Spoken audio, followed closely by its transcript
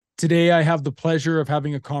Today, I have the pleasure of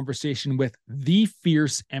having a conversation with the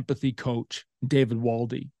fierce empathy coach, David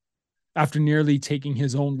Waldy. After nearly taking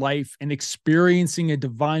his own life and experiencing a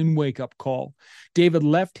divine wake-up call, David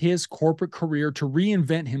left his corporate career to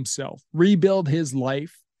reinvent himself, rebuild his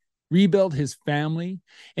life, rebuild his family,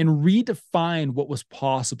 and redefine what was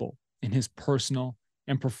possible in his personal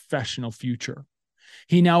and professional future.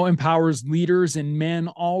 He now empowers leaders and men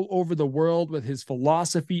all over the world with his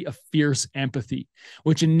philosophy of fierce empathy,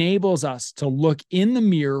 which enables us to look in the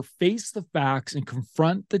mirror, face the facts, and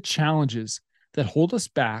confront the challenges that hold us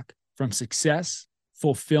back from success,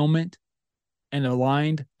 fulfillment, and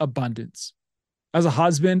aligned abundance. As a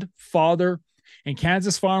husband, father, and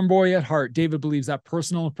Kansas farm boy at heart, David believes that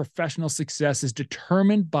personal and professional success is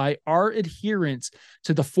determined by our adherence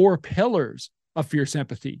to the 4 pillars of fierce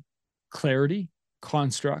empathy: clarity,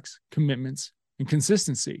 constructs, commitments, and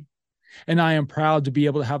consistency. And I am proud to be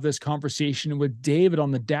able to have this conversation with David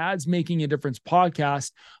on the Dad's Making a Difference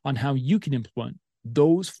podcast on how you can implement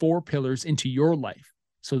those 4 pillars into your life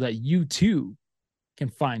so that you too can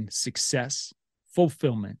find success,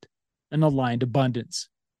 fulfillment, and aligned abundance.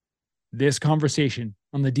 This conversation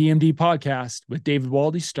on the DMD podcast with David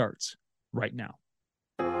Waldy starts right now.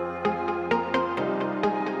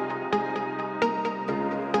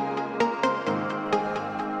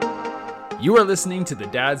 You are listening to the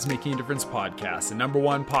Dad's Making a Difference podcast, the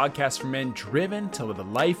 #1 podcast for men driven to live a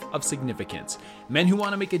life of significance. Men who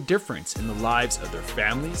want to make a difference in the lives of their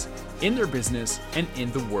families, in their business, and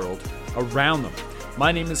in the world around them.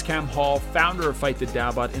 My name is Cam Hall, founder of Fight the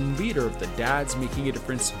Dadbot and leader of the Dad's Making a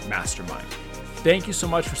Difference Mastermind. Thank you so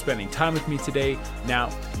much for spending time with me today. Now,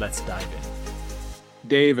 let's dive in.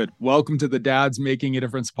 David, welcome to the Dad's Making a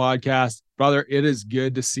Difference podcast. Brother, it is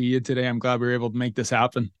good to see you today. I'm glad we were able to make this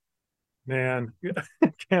happen. Man,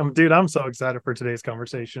 Cam, dude, I'm so excited for today's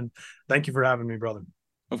conversation. Thank you for having me, brother.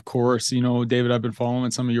 Of course, you know, David, I've been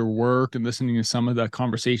following some of your work and listening to some of the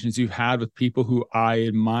conversations you've had with people who I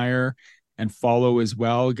admire and follow as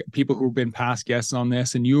well, people who've been past guests on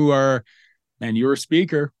this. And you're a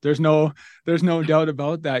speaker. There's no doubt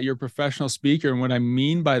about that. You're a professional speaker. And what I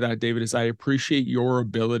mean by that, David, is I appreciate your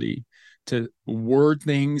ability to word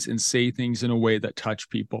things and say things in a way that touch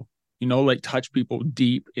people. You know, like touch people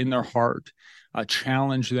deep in their heart,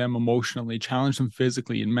 challenge them emotionally, challenge them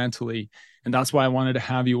physically and mentally. And that's why I wanted to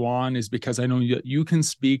have you on, is because I know that you can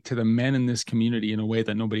speak to the men in this community in a way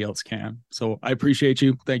that nobody else can. So I appreciate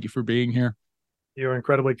you. Thank you for being here. You're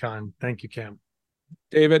incredibly kind. Thank you, Cam.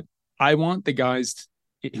 David, I want the guys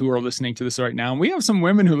who are listening to this right now, and we have some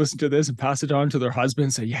women who listen to this and pass it on to their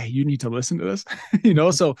husbands, say, yeah, you need to listen to this.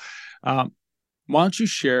 So why don't you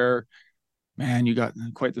share? Man, you got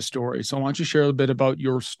quite the story. So I want you to share a bit about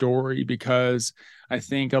your story, because I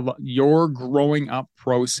think your growing up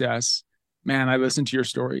process, man, I listened to your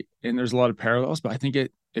story and there's a lot of parallels, but I think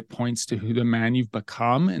it points to who the man you've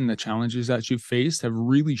become and the challenges that you've faced have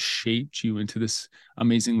really shaped you into this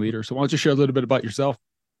amazing leader. So why don't you share a little bit about yourself?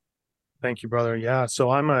 Thank you, brother. Yeah.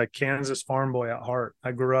 So I'm a Kansas farm boy at heart.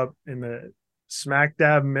 I grew up in the smack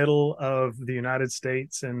dab middle of the United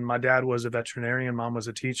States, and my dad was a veterinarian. Mom was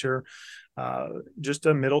a teacher. Just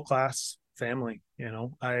a middle-class family.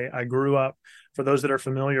 I grew up, for those that are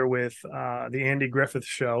familiar with the Andy Griffith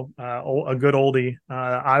show, a good oldie,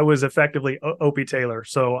 I was effectively Opie Taylor.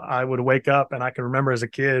 So I would wake up, and I can remember as a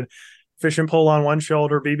kid, fishing pole on one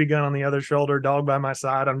shoulder, BB gun on the other shoulder, dog by my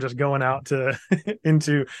side. I'm just going out to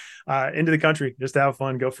into the country just to have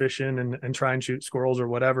fun, go fishing and try and shoot squirrels or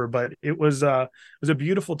whatever. But it was a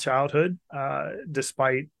beautiful childhood,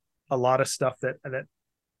 despite a lot of stuff that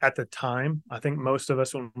at the time, I think most of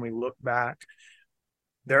us, when we look back,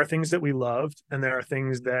 there are things that we loved and there are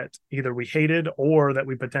things that either we hated or that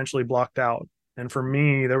we potentially blocked out. And for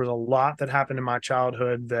me, there was a lot that happened in my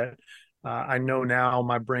childhood that I know now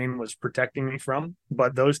my brain was protecting me from,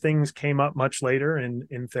 but those things came up much later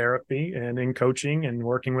in therapy and in coaching and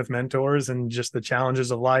working with mentors and just the challenges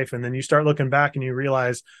of life. And then you start looking back and you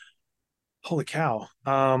realize, holy cow,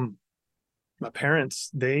 my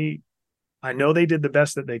parents, I know they did the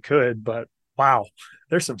best that they could, but wow,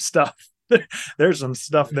 there's some stuff. There's some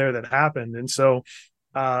stuff there that happened. And so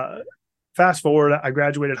fast forward, I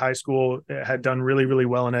graduated high school, had done really, really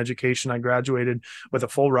well in education. I graduated with a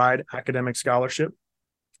full ride academic scholarship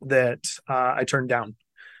that I turned down.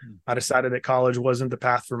 I decided that college wasn't the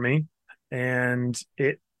path for me. And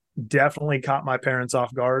it definitely caught my parents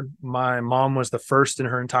off guard. My mom was the first in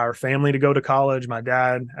her entire family to go to college. My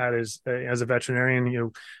dad, as a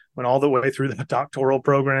veterinarian, went all the way through the doctoral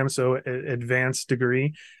program, so advanced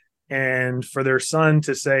degree. And for their son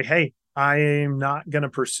to say, hey, I am not going to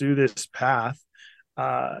pursue this path,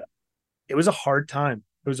 it was a hard time.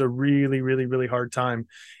 It was a really, really, really hard time.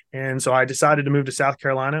 And so I decided to move to South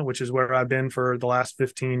Carolina, which is where I've been for the last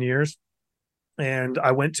 15 years. And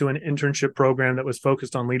I went to an internship program that was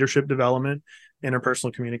focused on leadership development,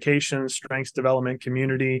 interpersonal communication, strengths development,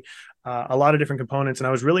 community, a lot of different components. And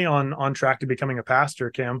I was really on track to becoming a pastor,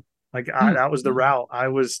 Kim. That was the route. I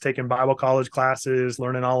was taking Bible college classes,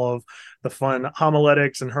 learning all of the fun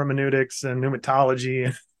homiletics and hermeneutics and pneumatology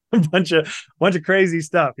and a bunch of crazy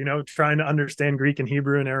stuff, trying to understand Greek and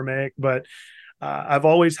Hebrew and Aramaic. But I've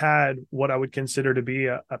always had what I would consider to be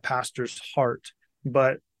a pastor's heart.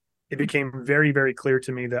 But it became very, very clear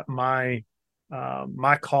to me that my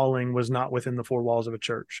calling was not within the four walls of a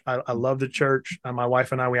church. I love the church. My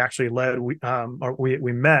wife and I, we actually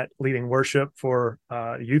we met leading worship for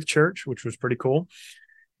youth church, which was pretty cool.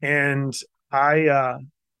 And I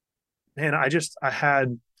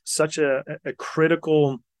had such a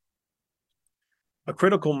critical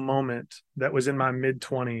moment that was in my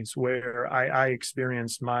mid-20s where I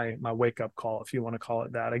experienced my wake-up call, if you want to call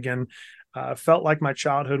it that. Again, felt like my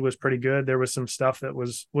childhood was pretty good. There was some stuff that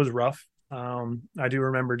was rough. I do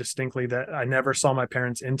remember distinctly that I never saw my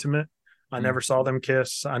parents intimate. I never saw them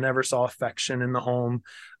kiss. I never saw affection in the home.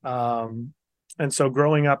 And so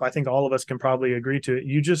growing up, I think all of us can probably agree to it.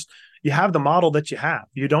 You have the model that you have.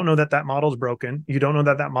 You don't know that model's broken. You don't know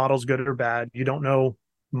that model's good or bad. You don't know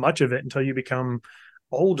much of it until you become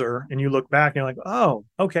older and you look back and you're like, oh,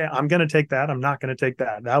 okay, I'm going to take that. I'm not going to take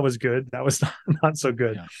that. That was good. That was not so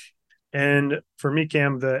good. Yeah. And for me,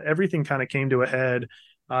 Cam, everything kind of came to a head.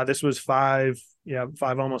 This was five,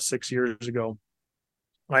 almost 6 years ago.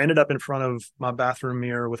 I ended up in front of my bathroom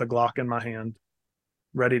mirror with a Glock in my hand,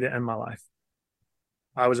 ready to end my life.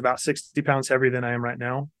 I was about 60 pounds heavier than I am right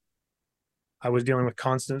now. I was dealing with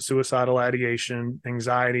constant suicidal ideation,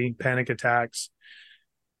 anxiety, panic attacks.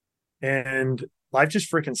 And life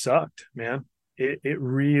just freaking sucked, man. It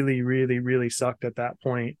really, really, really sucked at that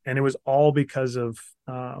point. And it was all because of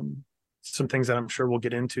some things that I'm sure we'll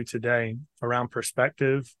get into today around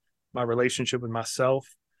perspective, my relationship with myself,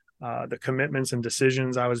 the commitments and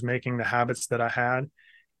decisions I was making, the habits that I had.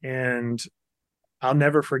 And I'll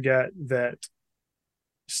never forget that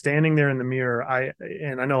standing there in the mirror, I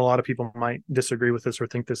know a lot of people might disagree with this or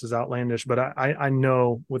think this is outlandish, but I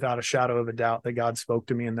know without a shadow of a doubt that God spoke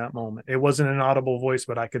to me in that moment. It wasn't an audible voice,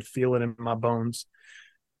 but I could feel it in my bones.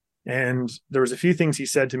 And there was a few things he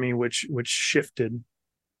said to me which shifted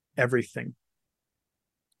everything.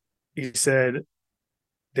 He said,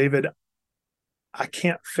 David, I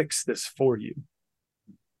can't fix this for you,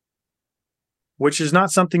 which is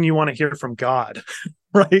not something you want to hear from God.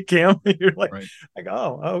 Right, Cam? You're like, right.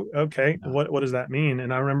 Oh, okay. Yeah. What does that mean?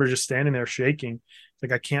 And I remember just standing there shaking.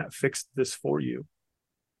 Like, I can't fix this for you,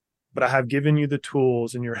 but I have given you the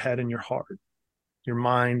tools in your head and your heart, your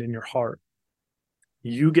mind and your heart.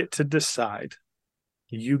 You get to decide.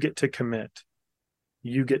 You get to commit.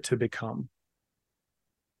 You get to become.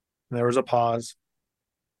 And there was a pause.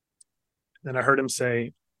 Then I heard him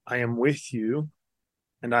say, I am with you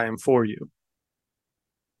and I am for you.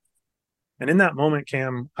 And in that moment,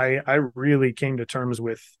 Cam, I really came to terms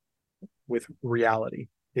with reality.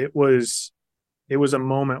 It was a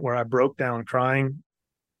moment where I broke down crying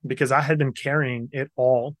because I had been carrying it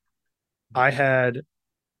all. I had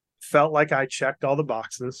felt like I checked all the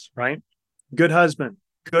boxes, right? Good husband,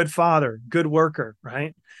 good father, good worker,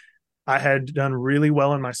 right? I had done really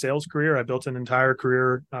well in my sales career. I built an entire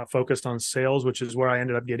career focused on sales, which is where I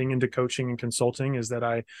ended up getting into coaching and consulting, is that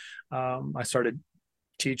I started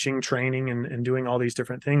teaching, training, and doing all these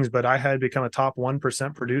different things. But I had become a top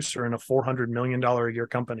 1% producer in a $400 million a year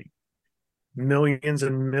company, millions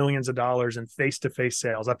and millions of dollars in face-to-face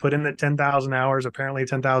sales. I put in the 10,000 hours. Apparently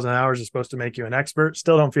 10,000 hours is supposed to make you an expert.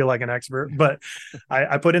 Still don't feel like an expert, but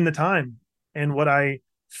I put in the time. And what I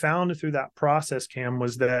found through that process, Cam,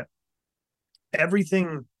 was that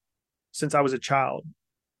everything since I was a child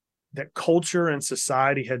that culture and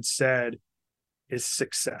society had said is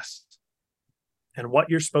success. And what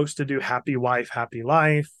you're supposed to do, happy wife, happy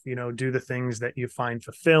life, do the things that you find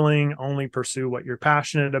fulfilling, only pursue what you're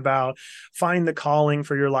passionate about, find the calling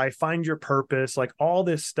for your life, find your purpose, like all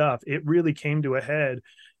this stuff. It really came to a head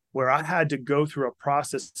where I had to go through a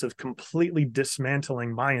process of completely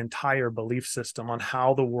dismantling my entire belief system on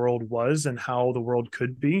how the world was and how the world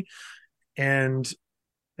could be. And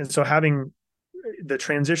so having the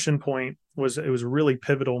transition point was a really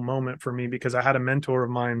pivotal moment for me, because I had a mentor of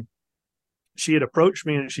mine. She had approached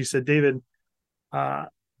me and she said, David, have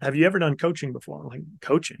you ever done coaching before? I'm like,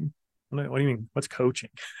 coaching? What do you mean? What's coaching?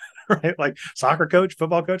 Right? Like soccer coach,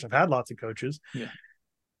 football coach. I've had lots of coaches. Yeah.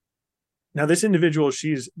 Now, this individual,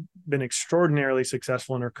 she's been extraordinarily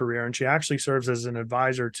successful in her career, and she actually serves as an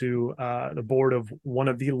advisor to the board of one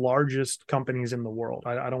of the largest companies in the world.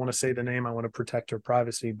 I don't want to say the name; I want to protect her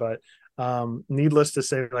privacy. But needless to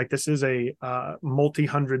say, like, this is a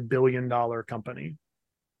multi-hundred-billion-dollar company,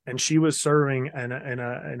 and she was serving in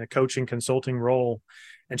a coaching consulting role,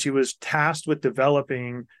 and she was tasked with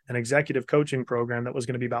developing an executive coaching program that was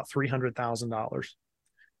going to be about $300,000.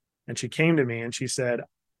 And she came to me and she said,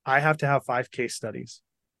 I have to have 5 case studies.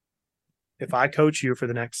 If I coach you for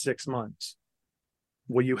the next 6 months,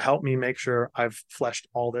 will you help me make sure I've fleshed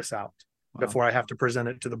all this out before I have to present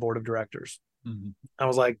it to the board of directors? Mm-hmm. I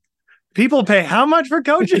was like, people pay how much for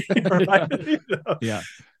coaching? Right? You know? Yeah.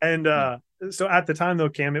 And so at the time, though,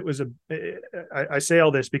 Cam, it was I say all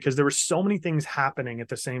this because there were so many things happening at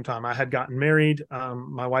the same time. I had gotten married.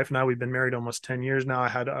 My wife and I, we've been married almost 10 years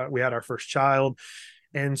now. We had our first child.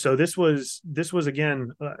 And so this was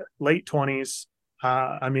again, late 20s.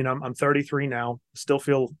 I mean, I'm 33 now, still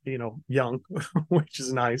feel, young, which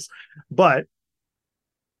is nice, but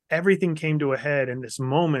everything came to a head in this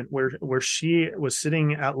moment where she was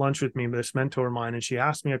sitting at lunch with me, this mentor of mine, and she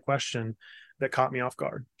asked me a question that caught me off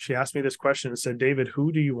guard. She asked me this question and said, David,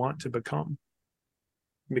 who do you want to become?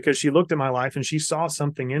 Because she looked at my life and she saw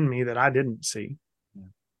something in me that I didn't see.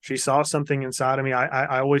 She saw something inside of me.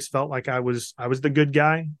 I always felt like I was the good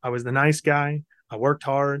guy. I was the nice guy. I worked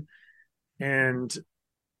hard. And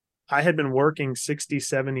I had been working 60,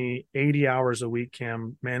 70, 80 hours a week,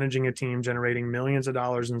 Cam, managing a team, generating millions of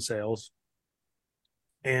dollars in sales.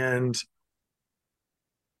 And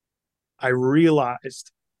I realized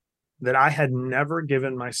that I had never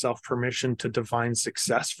given myself permission to define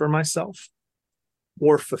success for myself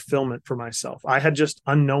or fulfillment for myself. I had just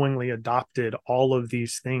unknowingly adopted all of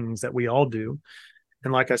these things that we all do.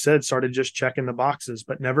 And like I said, started just checking the boxes,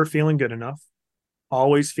 but never feeling good enough,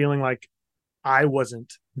 always feeling like I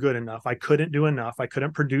wasn't good enough. I couldn't do enough. I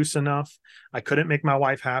couldn't produce enough. I couldn't make my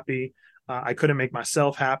wife happy. I couldn't make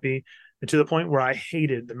myself happy. And to the point where I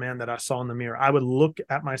hated the man that I saw in the mirror. I would look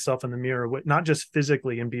at myself in the mirror, not just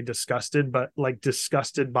physically and be disgusted, but like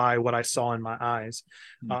disgusted by what I saw in my eyes.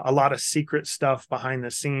 A lot of secret stuff behind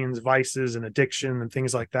the scenes, vices and addiction and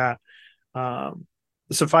things like that.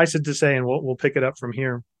 Suffice it to say, and we'll pick it up from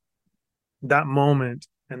here. That moment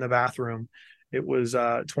in the bathroom, it was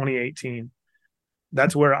 2018.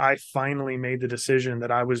 That's where I finally made the decision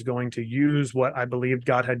that I was going to use what I believed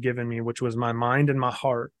God had given me, which was my mind and my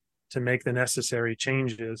heart, to make the necessary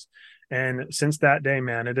changes. And since that day,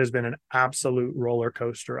 man, it has been an absolute roller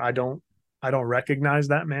coaster. I don't recognize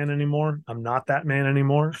that man anymore. I'm not that man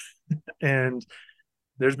anymore. And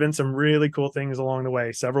there's been some really cool things along the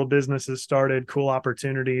way. Several businesses started, cool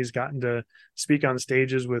opportunities, gotten to speak on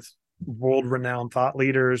stages with world-renowned thought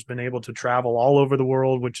leaders, been able to travel all over the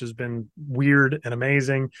world, which has been weird and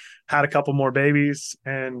amazing. Had a couple more babies,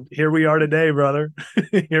 and here we are today, brother.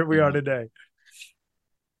 Here we are today.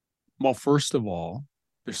 Well, first of all,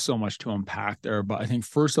 there's so much to unpack there, but I think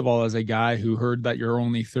first of all, as a guy who heard that you're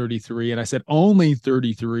only 33, and I said only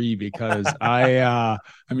 33 because I'm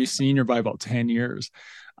your senior by about 10 years.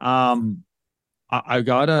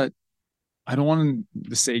 I don't want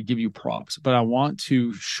to say give you props, but I want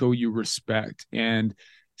to show you respect and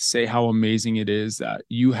say how amazing it is that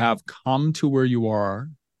you have come to where you are,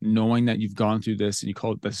 knowing that you've gone through this, and you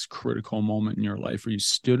call it this critical moment in your life where you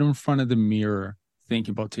stood in front of the mirror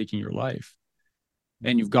thinking about taking your life.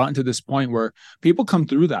 And you've gotten to this point where people come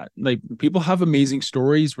through that. Like, people have amazing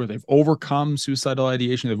stories where they've overcome suicidal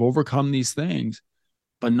ideation, they've overcome these things,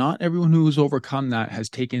 but not everyone who has overcome that has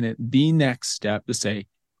taken it the next step to say,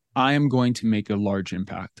 I am going to make a large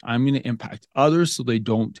impact. I'm going to impact others so they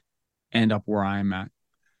don't end up where I'm at.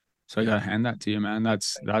 So I got to hand that to you, man. That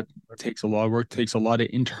takes a lot of work, takes a lot of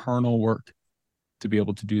internal work to be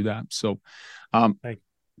able to do that. So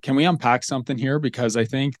can we unpack something here? Because I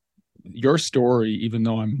think your story, even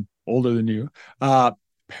though I'm older than you,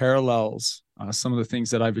 parallels some of the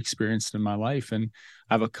things that I've experienced in my life. And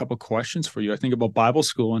I have a couple questions for you. I think about Bible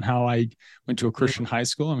school and how I went to a Christian high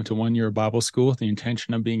school. I went to 1 year of Bible school with the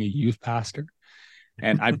intention of being a youth pastor.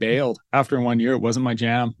 And I bailed after 1 year. It wasn't my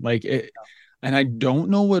jam. And I don't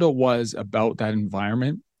know what it was about that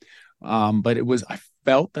environment. But I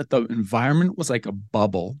felt that the environment was like a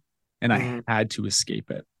bubble and I had to escape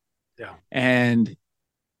it. Yeah. And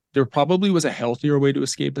there probably was a healthier way to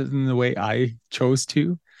escape it than the way I chose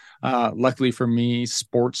to. Luckily for me,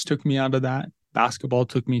 sports took me out of that. Basketball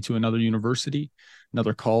took me to another university,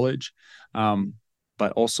 another college,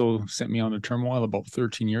 but also sent me on a turmoil about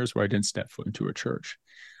 13 years where I didn't step foot into a church.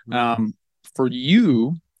 For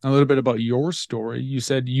you, a little bit about your story. You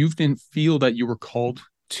said you didn't feel that you were called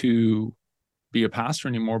to be a pastor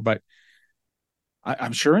anymore. But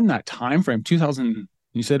I'm sure in that time frame, 2000,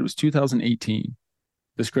 you said it was 2018,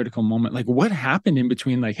 this critical moment. Like, what happened in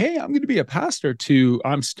between? Like, hey, I'm going to be a pastor, to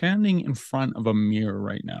I'm standing in front of a mirror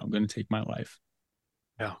right now. I'm going to take my life.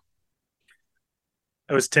 Yeah.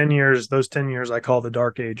 It was 10 years. Those 10 years I call the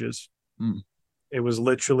dark ages. Mm. It was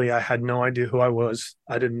literally, I had no idea who I was.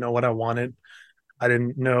 I didn't know what I wanted. I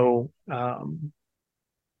didn't know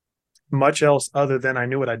much else other than I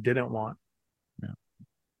knew what I didn't want. Yeah.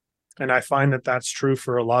 And I find that that's true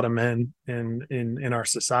for a lot of men in our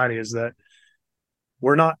society, is that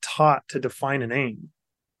we're not taught to define an aim.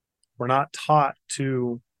 We're not taught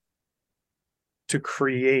to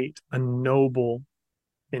create a noble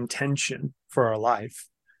intention for our life.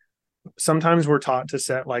 Sometimes we're taught to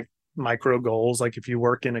set like micro goals. Like if you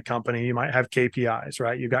work in a company, you might have KPIs,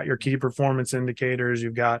 right? You've got your key performance indicators,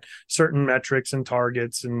 you've got certain metrics and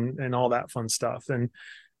targets and all that fun stuff. And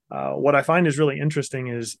what I find is really interesting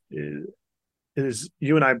is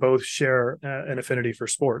you and I both share an affinity for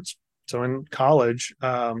sports. So in college,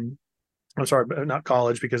 I'm sorry, but not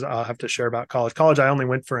college, because I'll have to share about college. College, I only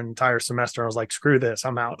went for an entire semester. I was like, screw this,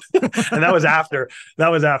 I'm out. And that was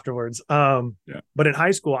afterwards. Yeah. But in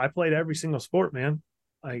high school, I played every single sport, man.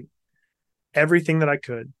 Like everything that I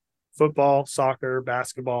could: football, soccer,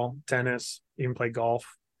 basketball, tennis, even play golf.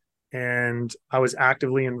 And I was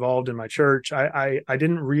actively involved in my church. I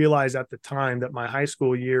didn't realize at the time that my high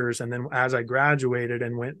school years, and then as I graduated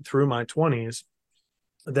and went through my 20s,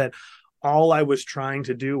 that all I was trying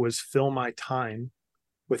to do was fill my time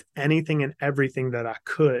with anything and everything that I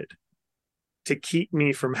could to keep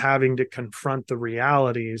me from having to confront the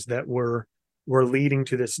realities that were leading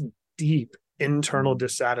to this deep internal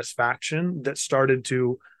dissatisfaction that started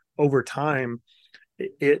to, over time,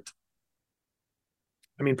 I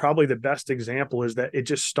mean, probably the best example is that it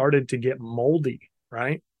just started to get moldy,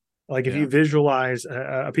 right? Like if you visualize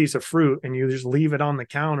a piece of fruit and you just leave it on the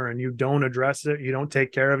counter and you don't address it, you don't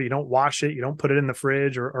take care of it, you don't wash it, you don't put it in the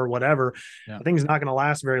fridge or whatever, the thing's not going to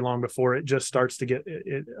last very long before it just starts to get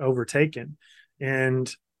it overtaken. And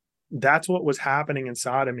that's what was happening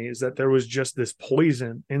inside of me, is that there was just this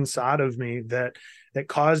poison inside of me that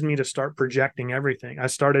caused me to start projecting everything. I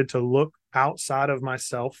started to look outside of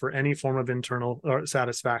myself for any form of internal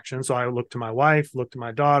satisfaction. So I looked to my wife, looked to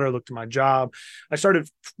my daughter, looked to my job. I started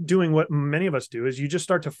doing what many of us do, is you just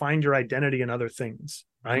start to find your identity in other things,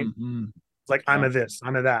 right? Mm-hmm. Like I'm a this,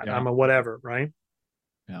 I'm a that, I'm a whatever, right?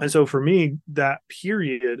 And so for me, that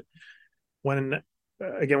period, when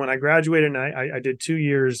again, when I graduated and I did 2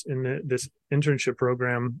 years in this internship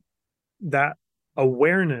program, that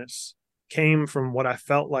awareness came from what I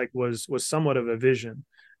felt like was somewhat of a vision,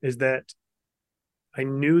 is that I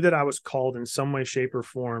knew that I was called in some way, shape, or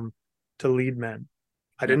form to lead men.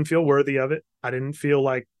 I didn't feel worthy of it. I didn't feel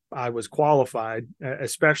like I was qualified,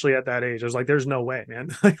 especially at that age. I was like, there's no way, man.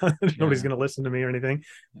 Nobody's going to listen to me or anything.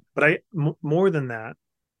 But more than that,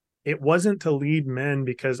 it wasn't to lead men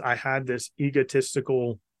because I had this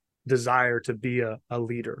egotistical desire to be a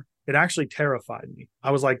leader. It actually terrified me.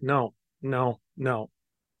 I was like, no.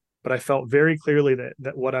 But I felt very clearly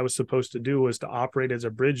that what I was supposed to do was to operate as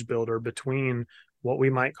a bridge builder between what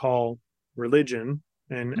we might call religion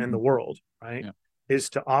and the world, right? Yeah.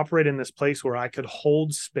 Is to operate in this place where I could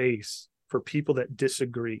hold space for people that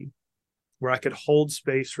disagree, where I could hold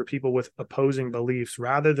space for people with opposing beliefs,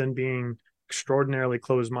 rather than being extraordinarily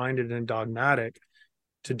closed-minded and dogmatic,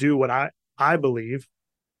 to do what I believe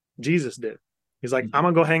Jesus did. He's like, I'm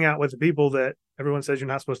gonna go hang out with the people that everyone says you're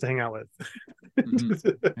not supposed to hang out with.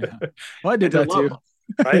 Well, I did that too, them,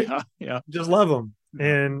 right? Yeah. Just love them.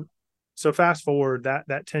 And so fast forward that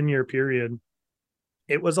 10-year period,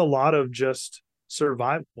 it was a lot of just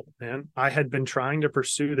survival, man. I had been trying to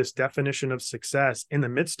pursue this definition of success in the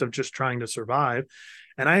midst of just trying to survive,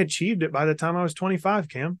 and I achieved it by the time I was 25,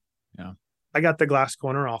 Cam. Yeah. I got the glass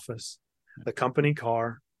corner office, the company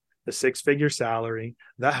car, the 6-figure salary,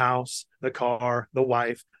 the house, the car, the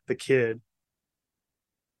wife, the kid.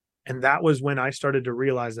 And that was when I started to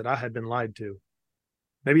realize that I had been lied to.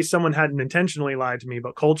 Maybe someone hadn't intentionally lied to me,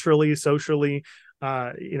 but culturally, socially,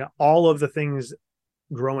 all of the things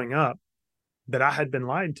growing up, that I had been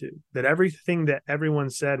lied to, that everything that everyone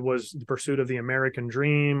said was the pursuit of the American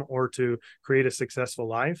dream or to create a successful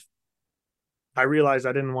life. I realized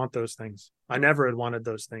I didn't want those things. I never had wanted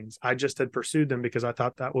those things. I just had pursued them because I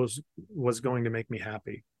thought that was going to make me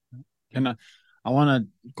happy. And I want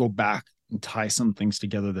to go back and tie some things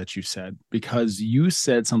together that you said, because you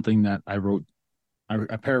said something that I wrote,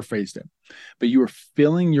 I paraphrased it, but you were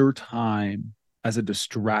filling your time as a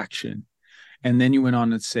distraction. And then you went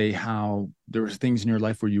on to say how there was things in your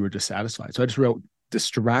life where you were dissatisfied. So I just wrote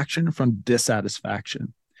distraction from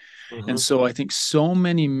dissatisfaction. And Mm-hmm. so I think so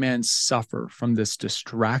many men suffer from this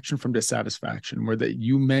distraction from dissatisfaction, where that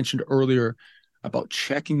you mentioned earlier about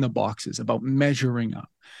checking the boxes, about measuring up,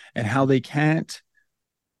 and how they can't,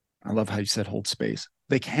 I love how you said hold space.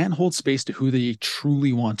 They can't hold space to who they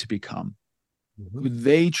truly want to become, Mm-hmm. who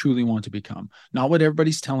they truly want to become, not what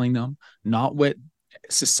everybody's telling them, not what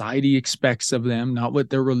society expects of them, not what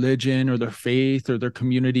their religion or their faith or their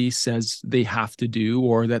community says they have to do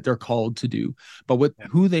or that they're called to do, but what Yeah.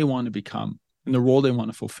 who they want to become and the role they want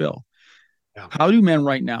to fulfill. Yeah. How do men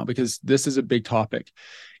right now, because this is a big topic,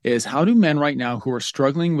 is how do men right now who are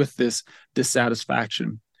struggling with this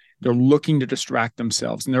dissatisfaction, they're looking to distract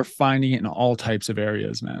themselves and they're finding it in all types of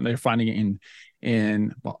areas, man. They're finding it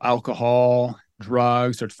in well, alcohol,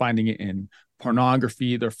 drugs, they're finding it in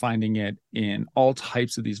pornography, they're finding it in all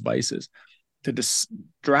types of these vices to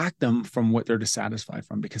distract them from what they're dissatisfied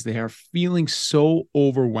from, because they are feeling so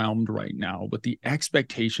overwhelmed right now with the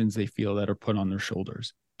expectations they feel that are put on their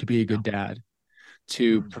shoulders to be a Yeah. good dad,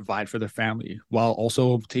 to Mm-hmm. provide for their family, while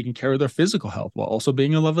also taking care of their physical health, while also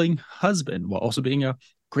being a loving husband, while also being a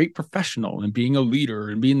great professional and being a leader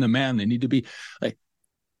and being the man they need to be. Like,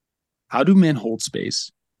 how do men hold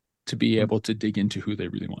space to be able to dig into who they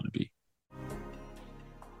really want to be?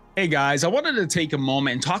 Hey guys, I wanted to take a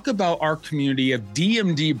moment and talk about our community of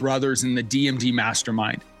DMD brothers in the DMD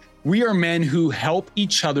Mastermind. We are men who help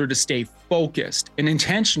each other to stay focused and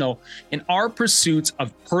intentional in our pursuits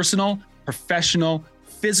of personal, professional,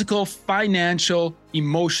 physical, financial,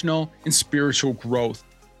 emotional, and spiritual growth.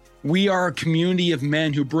 We are a community of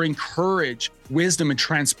men who bring courage, wisdom, and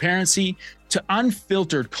transparency to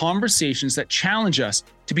unfiltered conversations that challenge us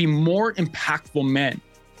to be more impactful men,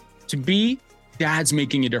 to be dads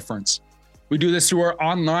making a difference. We do this through our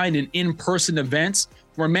online and in-person events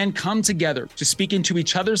where men come together to speak into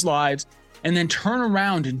each other's lives and then turn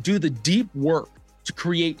around and do the deep work to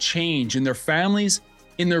create change in their families,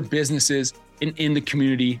 in their businesses, and in the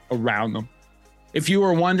community around them. If you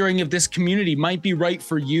are wondering if this community might be right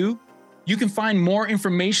for you, you can find more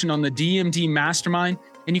information on the DMD Mastermind,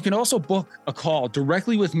 and you can also book a call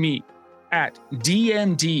directly with me at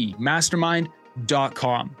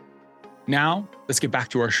dmdmastermind.com. Now, let's get back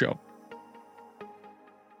to our show.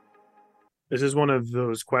 This is one of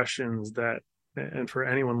those questions that, and for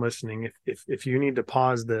anyone listening, if you need to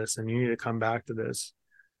pause this and you need to come back to this,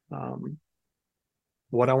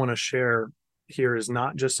 what I want to share here is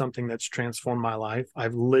not just something that's transformed my life.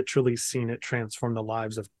 I've literally seen it transform the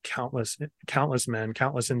lives of countless men,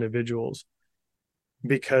 countless individuals.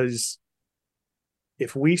 Because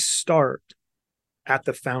if we start at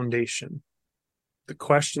the foundation,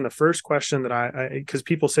 the first question that because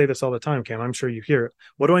people say this all the time, Cam, I'm sure you hear it.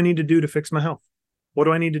 What do I need to do to fix my health? What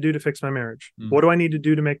do I need to do to fix my marriage? What do I need to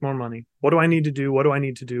do to make more money? What do I need to do? What do I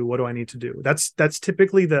need to do? What do I need to do? That's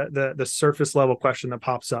typically the surface level question that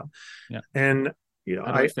pops up. Yeah. And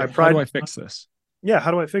how do I fix this? Yeah,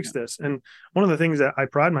 how do I fix this? And one of the things that I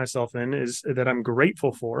pride myself in is that I'm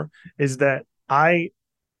grateful for is that I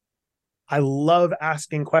love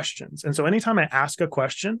asking questions. And so anytime I ask a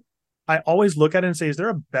question, I always look at it and say, is there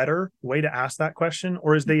a better way to ask that question?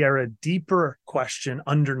 Or is there a deeper question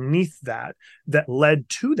underneath that led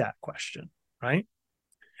to that question? Right.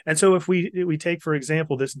 And so if we take, for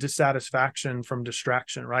example, this dissatisfaction from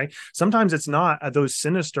distraction, right? Sometimes it's not those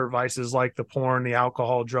sinister vices like the porn, the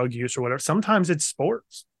alcohol, drug use, or whatever. Sometimes it's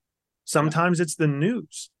sports. Sometimes it's the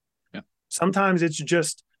news. Yeah. Sometimes it's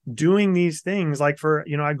just doing these things. Like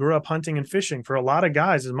I grew up hunting and fishing. For a lot of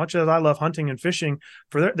guys, as much as I love hunting and fishing,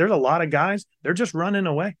 there's a lot of guys, they're just running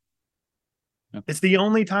away. Yep. It's the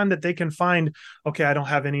only time that they can find, okay, I don't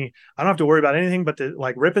have to worry about anything but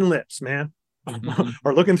like ripping lips, man. Mm-hmm.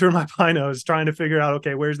 Or looking through my binos, trying to figure out,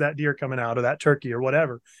 okay, where's that deer coming out, or that turkey, or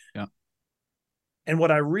whatever. Yeah. And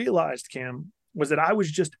what I realized, Cam, was that I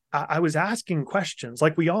was asking questions,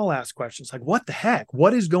 like we all ask questions, like, what the heck?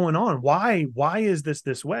 What is going on? Why is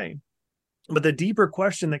this way? But the deeper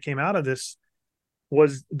question that came out of this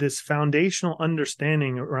was this foundational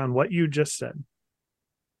understanding around what you just said.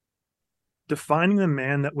 Defining the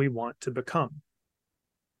man that we want to become.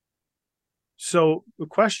 So the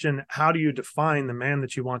question, how do you define the man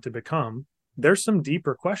that you want to become? There's some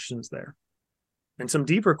deeper questions there. And some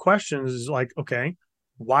deeper questions is like, okay,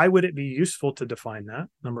 why would it be useful to define that?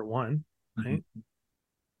 Number one, right?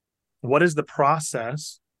 Mm-hmm. What is the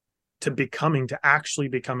process to actually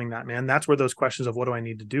becoming that man? That's where those questions of what do I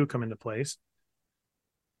need to do come into place.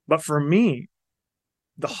 But for me,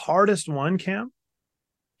 the hardest one, Cam,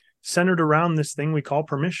 centered around this thing we call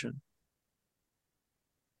permission.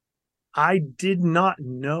 I did not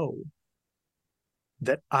know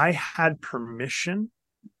that I had permission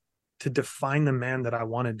to define the man that I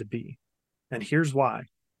wanted to be. And here's why.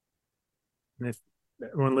 And if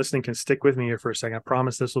everyone listening can stick with me here for a second, I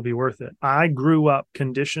promise this will be worth it. I grew up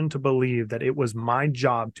conditioned to believe that it was my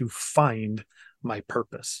job to find my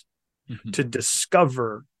purpose, to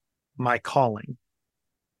discover my calling,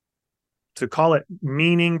 to call it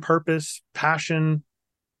meaning, purpose, passion,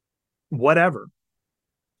 whatever.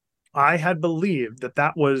 I had believed that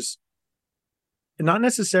that was not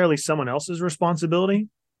necessarily someone else's responsibility.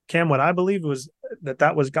 Cam, what I believed was that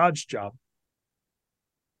that was God's job.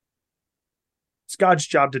 It's God's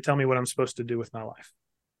job to tell me what I'm supposed to do with my life.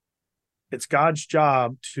 It's God's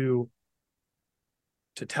job to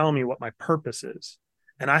tell me what my purpose is.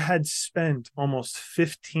 And I had spent almost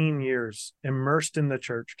 15 years immersed in the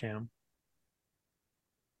church, Cam.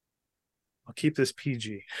 I'll keep this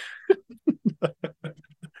PG.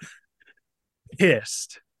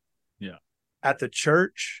 Pissed. Yeah. At the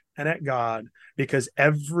church and at God, because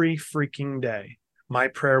every freaking day my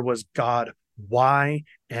prayer was, God, why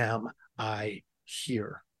am I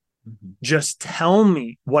here? Just tell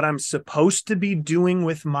me what I'm supposed to be doing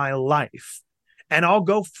with my life, and I'll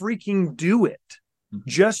go freaking do it.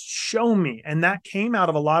 Just show me. And that came out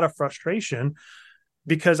of a lot of frustration,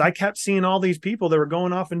 because I kept seeing all these people that were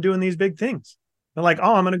going off and doing these big things. They're like,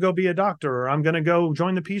 oh, I'm going to go be a doctor, or I'm going to go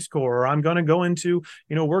join the Peace Corps, or I'm going to go into,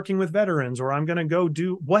 working with veterans, or I'm going to go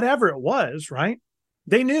do whatever it was, right?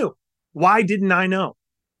 They knew. Why didn't I know?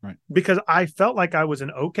 Right. Because I felt like I was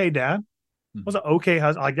an okay dad. I was an okay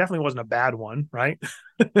husband. I definitely wasn't a bad one, right?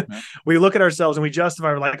 Yeah. We look at ourselves and we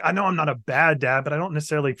justify, we're like, I know I'm not a bad dad, but I don't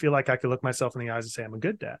necessarily feel like I could look myself in the eyes and say I'm a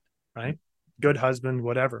good dad, right? Good husband,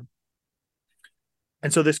 whatever.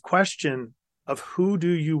 And so this question of who do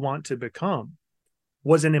you want to become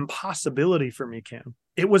was an impossibility for me, Cam.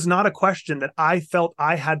 It was not a question that I felt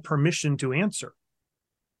I had permission to answer.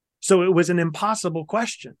 So it was an impossible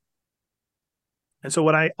question. And so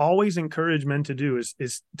what I always encourage men to do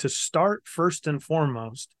is to start first and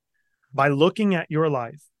foremost by looking at your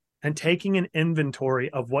life and taking an inventory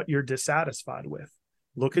of what you're dissatisfied with.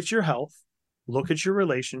 Look at your health, look at your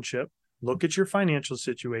relationship, look at your financial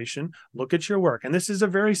situation, look at your work. And this is a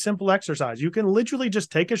very simple exercise. You can literally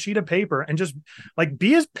just take a sheet of paper and just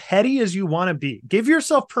be as petty as you want to be. Give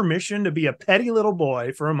yourself permission to be a petty little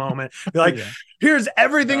boy for a moment. Be like, yeah. Here's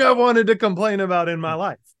everything I wanted to complain about in my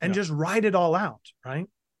life, and just write it all out, right?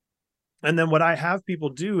 And then what I have people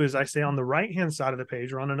do is I say on the right-hand side of the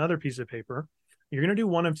page or on another piece of paper, you're going to do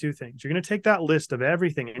one of two things. You're going to take that list of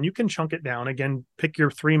everything and you can chunk it down. Again, pick your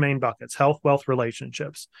three main buckets: health, wealth,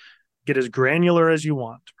 relationships. Get as granular as you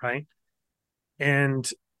want, right? And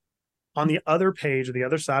on the other page, or the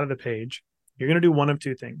other side of the page, you're going to do one of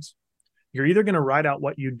two things. You're either going to write out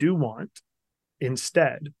what you do want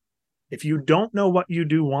instead. If you don't know what you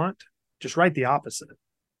do want, just write the opposite.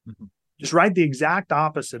 Just write the exact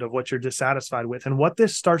opposite of what you're dissatisfied with. And what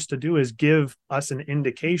this starts to do is give us an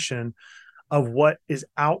indication of what is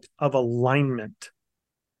out of alignment.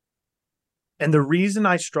 And the reason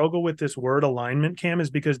I struggle with this word alignment, Cam, is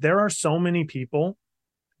because there are so many people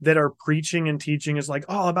that are preaching and teaching is like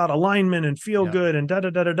all about alignment and feel good and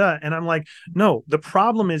da-da-da-da-da. And I'm like, no, the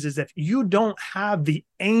problem is if you don't have the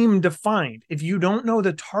aim defined, if you don't know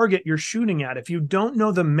the target you're shooting at, if you don't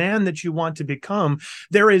know the man that you want to become,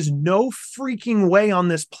 there is no freaking way on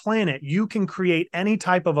this planet you can create any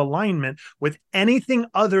type of alignment with anything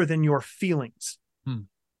other than your feelings.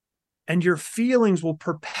 And your feelings will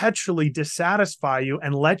perpetually dissatisfy you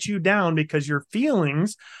and let you down, because your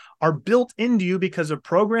feelings are built into you because of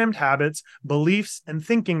programmed habits, beliefs, and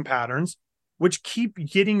thinking patterns, which keep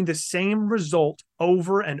getting the same result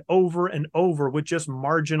over and over and over with just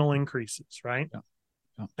marginal increases, right?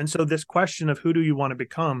 And so this question of who do you want to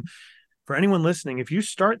become, for anyone listening, if you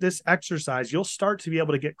start this exercise, you'll start to be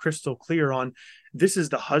able to get crystal clear on, this is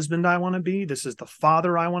the husband I want to be, this is the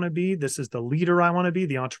father I want to be, this is the leader I want to be,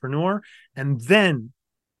 the entrepreneur. And then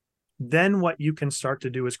what you can start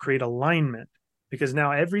to do is create alignment. Because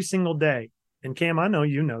now every single day, and Cam, I know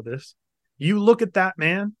you know this, you look at that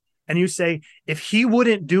man and you say, if he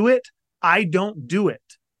wouldn't do it, I don't do it.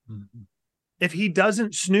 If he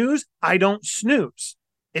doesn't snooze, I don't snooze.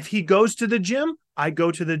 If he goes to the gym, I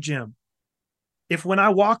go to the gym. If when I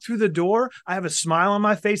walk through the door, I have a smile on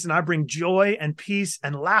my face and I bring joy and peace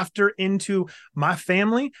and laughter into my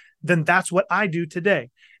family, then that's what I do today.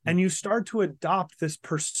 And you start to adopt this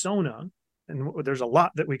persona, and there's a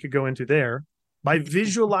lot that we could go into there, by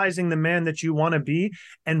visualizing the man that you want to be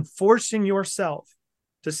and forcing yourself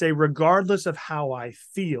to say, regardless of how I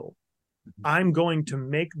feel, I'm going to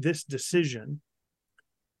make this decision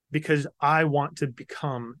because I want to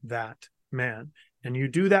become that man. And you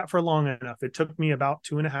do that for long enough. It took me about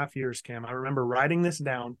 2.5 years, Cam. I remember writing this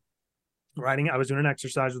down, I was doing an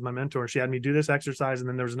exercise with my mentor. She had me do this exercise. And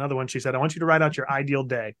then there was another one. She said, I want you to write out your ideal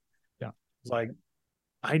day. Yeah. I was like,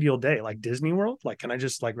 ideal day, like Disney World? Like, can I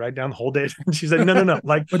just like write down the whole day? And she said, no.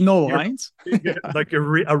 Like with no lines, like a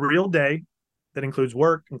real day that includes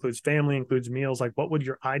work, includes family, includes meals. Like, what would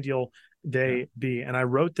your ideal day be? And I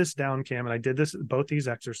wrote this down, Cam, and I did both these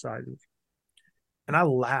exercises, and I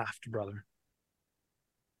laughed, brother.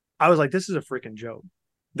 I was like, this is a freaking joke.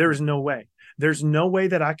 There is no way. There's no way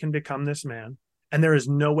that I can become this man. And there is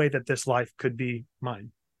no way that this life could be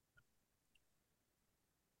mine.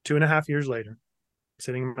 2.5 years later,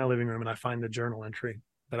 sitting in my living room, and I find the journal entry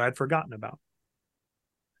that I'd forgotten about.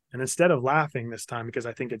 And instead of laughing this time, because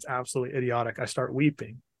I think it's absolutely idiotic, I start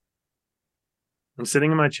weeping. I'm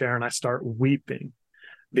sitting in my chair and I start weeping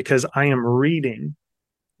because I am reading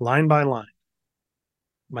line by line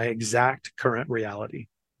my exact current reality.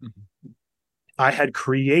 Mm-hmm. I had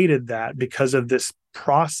created that because of this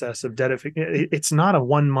process of dedication. It's not a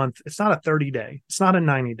 1 month, it's not a 30-day, it's not a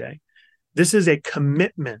 90-day. This is a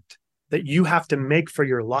commitment that you have to make for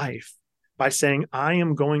your life by saying, I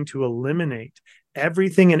am going to eliminate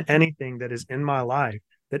everything and anything that is in my life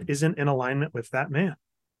that isn't in alignment with that man,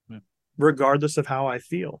 regardless of how I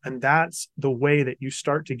feel. And that's the way that you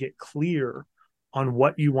start to get clear on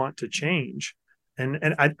what you want to change.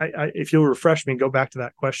 And I if you'll refresh me, go back to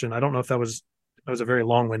that question. I don't know if that was a very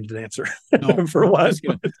long-winded answer. No, for what?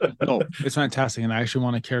 No, it's fantastic. And I actually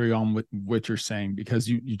want to carry on with what you're saying, because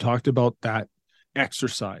you talked about that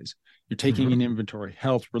exercise. You're taking an inventory,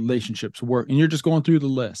 health, relationships, work, and you're just going through the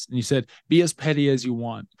list. And you said, be as petty as you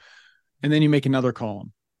want. And then you make another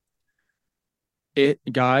column.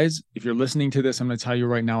 Guys, if you're listening to this, I'm going to tell you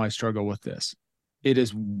right now, I struggle with this.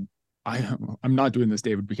 I'm not doing this,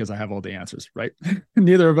 David, because I have all the answers, right?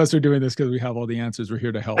 Neither of us are doing this because we have all the answers. We're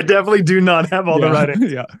here to help. I definitely do not have all the right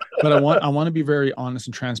answers. Yeah. But I want to be very honest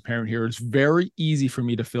and transparent here. It's very easy for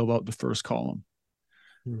me to fill out the first column.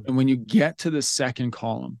 And when you get to the second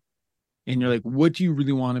column and you're like, what do you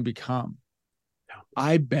really want to become?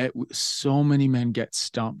 I bet so many men get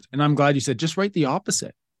stumped. And I'm glad you said, just write the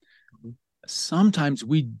opposite. Sometimes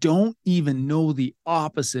we don't even know the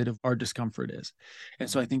opposite of our discomfort is. And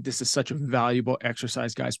so I think this is such a valuable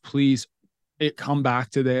exercise, guys. Please come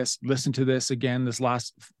back to this, listen to this again, this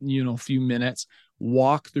last, few minutes,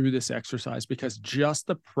 walk through this exercise, because just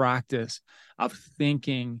the practice of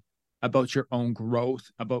thinking about your own growth,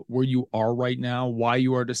 about where you are right now, why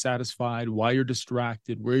you are dissatisfied, why you're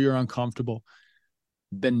distracted, where you're uncomfortable.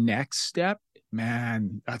 The next step,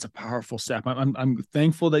 man, that's a powerful step. I'm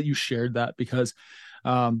thankful that you shared that, because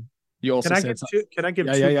you also can I give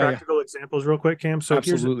two practical examples real quick, Cam? So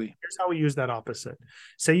absolutely. Here's how we use that opposite.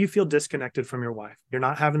 Say you feel disconnected from your wife. You're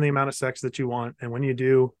not having the amount of sex that you want. And when you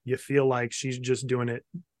do, you feel like she's just doing it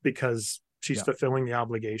because she's fulfilling the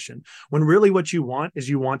obligation. When really what you want is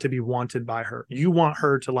you want to be wanted by her. You want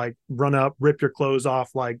her to like run up, rip your clothes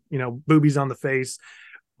off, like, boobies on the face,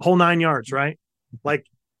 whole 9 yards, right? Like,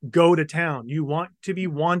 go to town. You want to be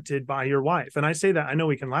wanted by your wife. And I say that, I know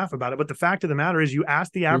we can laugh about it, but the fact of the matter is, you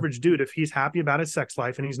ask the average dude if he's happy about his sex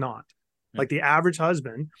life, and he's not. Like the average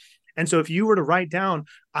husband. And so if you were to write down,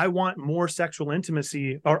 I want more sexual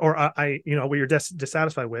intimacy, or what you're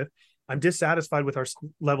dissatisfied with, I'm dissatisfied with our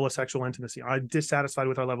level of sexual intimacy. I'm dissatisfied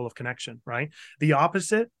with our level of connection, right? The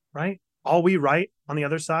opposite, right? All we write on the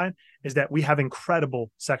other side is that we have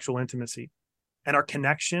incredible sexual intimacy and our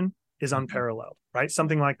connection is unparalleled, right?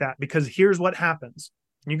 Something like that. Because here's what happens.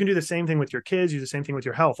 You can do the same thing with your kids, do the same thing with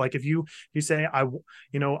your health. Like if you say,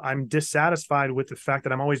 I'm dissatisfied with the fact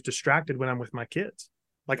that I'm always distracted when I'm with my kids.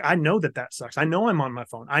 Like, I know that sucks. I know I'm on my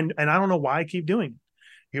phone. And I don't know why I keep doing it.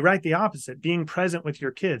 You write the opposite, being present with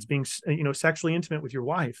your kids, being, sexually intimate with your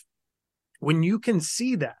wife. When you can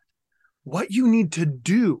see that, what you need to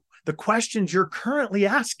do, the questions you're currently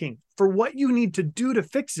asking for what you need to do to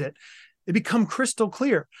fix it, they become crystal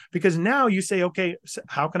clear, because now you say, okay, so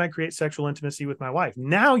how can I create sexual intimacy with my wife?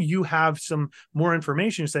 Now you have some more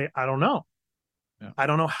information. You say, I don't know. Yeah. I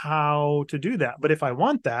don't know how to do that. But if I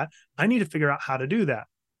want that, I need to figure out how to do that.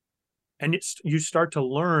 And you start to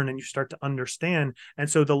learn and you start to understand. And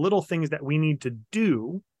so the little things that we need to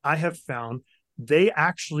do, I have found, they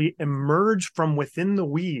actually emerge from within the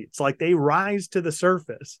weeds. Like they rise to the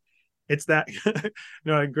surface. It's that,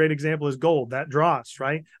 a great example is gold, that dross,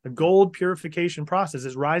 right? The gold purification process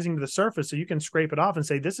is rising to the surface so you can scrape it off and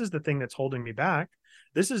say, this is the thing that's holding me back.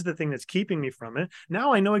 This is the thing that's keeping me from it.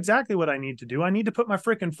 Now I know exactly what I need to do. I need to put my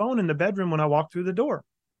freaking phone in the bedroom when I walk through the door.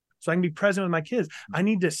 so I can be present with my kids. I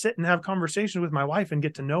need to sit and have conversations with my wife and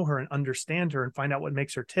get to know her and understand her and find out what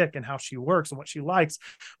makes her tick and how she works and what she likes,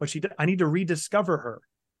 I need to rediscover her.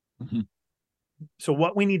 Mm-hmm. So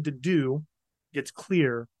what we need to do gets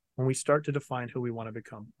clear when we start to define who we want to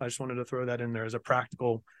become. I just wanted to throw that in there as a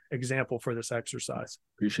practical example for this exercise.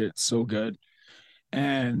 Appreciate it. So good.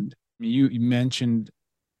 And you mentioned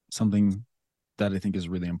something that I think is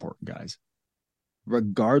really important, guys.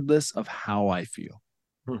 Regardless of how I feel,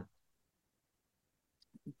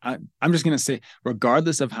 I'm just going to say,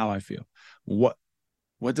 regardless of how I feel, what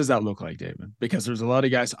does that look like, David? Because there's a lot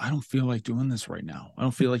of guys, I don't feel like doing this right now. I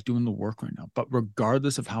don't feel like doing the work right now. But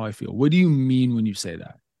regardless of how I feel, what do you mean when you say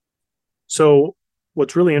that? So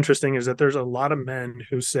what's really interesting is that there's a lot of men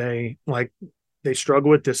who say, like, they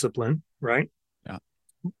struggle with discipline, right? Yeah.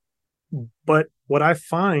 But what I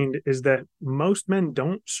find is that most men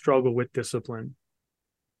don't struggle with discipline.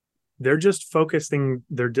 They're just focusing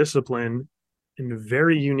their discipline in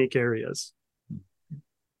very unique areas.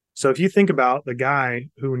 So if you think about the guy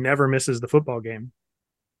who never misses the football game,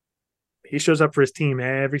 he shows up for his team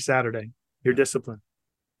every Saturday. You're disciplined,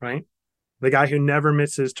 right? The guy who never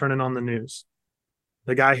misses turning on the news,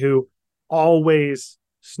 the guy who always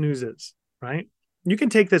snoozes, right? You can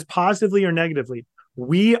take this positively or negatively.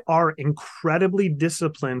 We are incredibly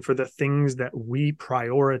disciplined for the things that we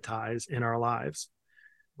prioritize in our lives.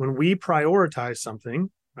 When we prioritize something,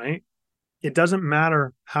 right, it doesn't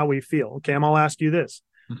matter how we feel. Okay, I'll ask you this.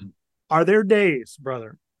 Mm-hmm. Are there days,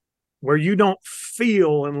 brother, where you don't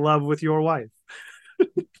feel in love with your wife?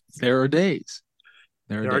 There are days.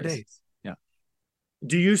 There are days. Yeah.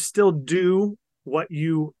 Do you still do what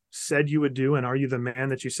you said you would do? And are you the man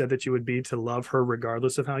that you said that you would be to love her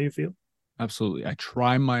regardless of how you feel? Absolutely. I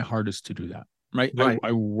try my hardest to do that. Right.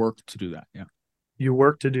 I work to do that. Yeah. You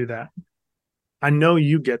work to do that. I know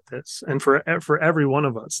you get this. And for every one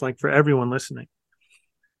of us, like for everyone listening,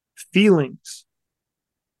 feelings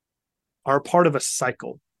are part of a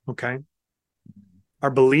cycle. Okay. Our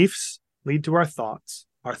beliefs lead to our thoughts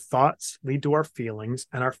lead to our feelings,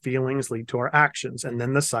 and our feelings lead to our actions. And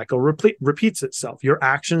then the cycle repeats itself. Your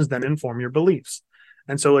actions then inform your beliefs.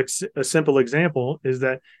 And so a simple example is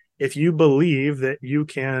that if you believe that you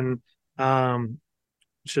can,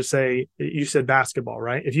 should say, you said basketball,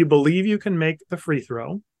 right? If you believe you can make the free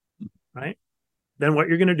throw, right? Then what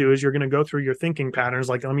you're going to do is you're going to go through your thinking patterns.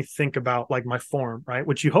 Like, let me think about like my form, right?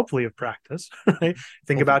 Which you hopefully have practiced, right?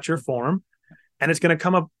 Think about your form. And it's going to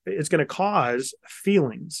come up, it's going to cause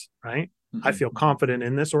feelings, right? Mm-hmm. I feel confident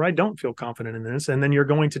in this, or I don't feel confident in this. And then you're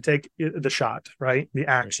going to take the shot, right? The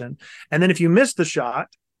action. And then if you miss the shot,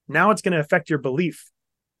 now it's going to affect your belief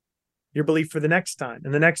for the next time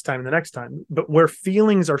and the next time and the next time. But where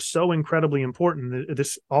feelings are so incredibly important,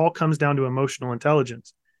 this all comes down to emotional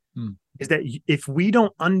intelligence, is that if we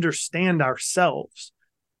don't understand ourselves,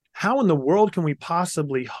 how in the world can we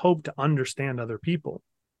possibly hope to understand other people?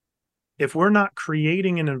 If we're not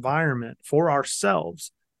creating an environment for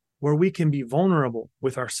ourselves where we can be vulnerable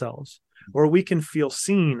with ourselves, where we can feel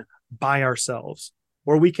seen by ourselves,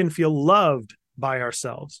 where we can feel loved by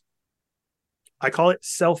ourselves. I call it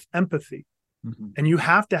self-empathy. Mm-hmm. And you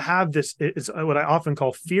have to have this, it's what I often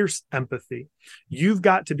call fierce empathy. You've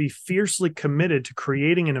got to be fiercely committed to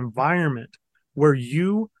creating an environment where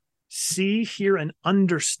you see, hear, and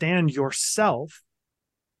understand yourself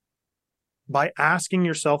by asking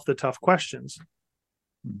yourself the tough questions,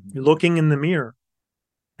 looking in the mirror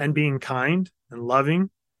and being kind and loving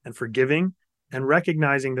and forgiving, and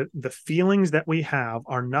recognizing that the feelings that we have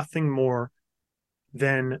are nothing more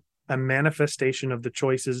than a manifestation of the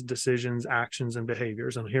choices, decisions, actions, and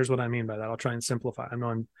behaviors. And here's what I mean by that. I'll try and simplify. I know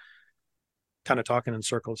I'm kind of talking in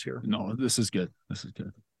circles here. No, this is good. This is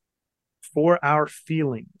good. For our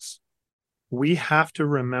feelings, we have to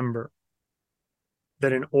remember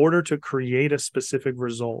that in order to create a specific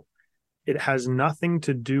result, it has nothing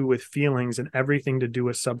to do with feelings and everything to do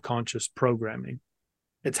with subconscious programming.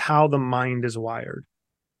 It's how the mind is wired.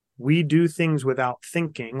 We do things without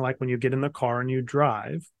thinking, like when you get in the car and you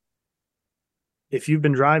drive. If you've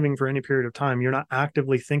been driving for any period of time, you're not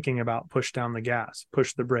actively thinking about push down the gas,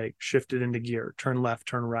 push the brake, shift it into gear, turn left,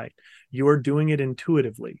 turn right. You are doing it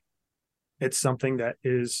intuitively. It's something that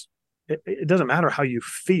is, it doesn't matter how you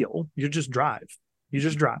feel, you just drive. You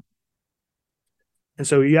just drive. And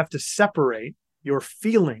so you have to separate your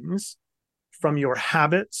feelings from your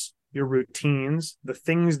habits, your routines, the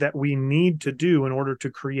things that we need to do in order to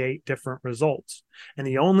create different results. And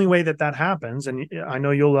the only way that that happens, and I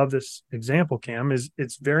know you'll love this example, Cam, is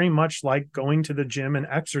it's very much like going to the gym and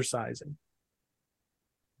exercising.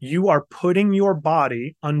 You are putting your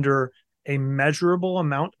body under a measurable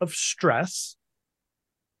amount of stress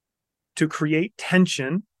to create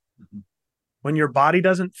tension when your body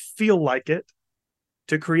doesn't feel like it,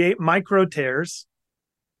 to create micro tears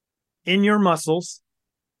in your muscles,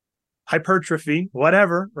 hypertrophy,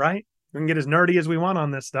 whatever, right? We can get as nerdy as we want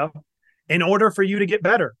on this stuff in order for you to get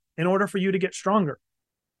better, in order for you to get stronger.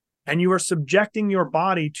 And you are subjecting your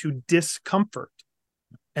body to discomfort.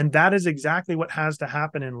 And that is exactly what has to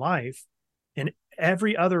happen in life in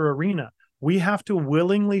every other arena. We have to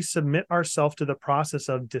willingly submit ourselves to the process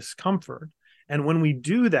of discomfort. And when we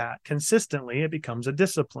do that consistently, it becomes a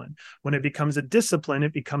discipline. When it becomes a discipline,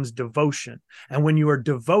 it becomes devotion. And when you are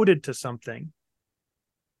devoted to something,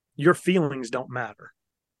 your feelings don't matter.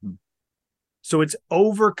 So it's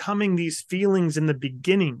overcoming these feelings in the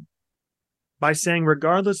beginning by saying,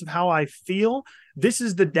 regardless of how I feel, this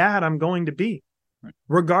is the dad I'm going to be. Right.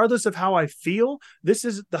 Regardless of how I feel, this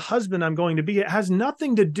is the husband I'm going to be. It has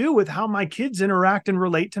nothing to do with how my kids interact and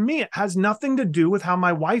relate to me. It has nothing to do with how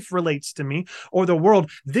my wife relates to me or the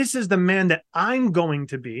world. This is the man that I'm going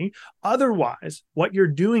to be. Otherwise, what you're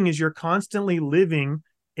doing is you're constantly living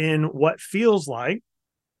in what feels like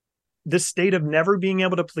this state of never being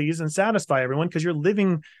able to please and satisfy everyone, because you're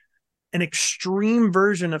living an extreme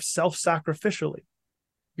version of self-sacrificially.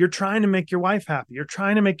 You're trying to make your wife happy. You're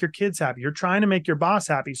trying to make your kids happy. You're trying to make your boss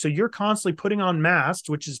happy. So you're constantly putting on masks,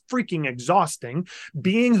 which is freaking exhausting,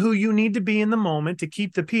 being who you need to be in the moment to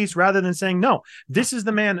keep the peace, rather than saying, no, this is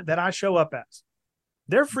the man that I show up as.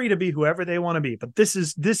 They're free to be whoever they want to be, but this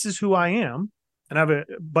is who I am. And I have a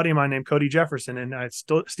buddy of mine named Cody Jefferson, and I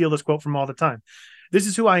steal this quote from him all the time. This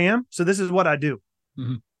is who I am, so this is what I do.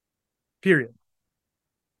 Mm-hmm. Period.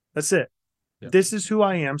 That's it. Yep. This is who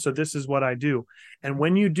I am, so this is what I do. And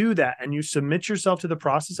when you do that and you submit yourself to the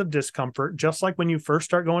process of discomfort, just like when you first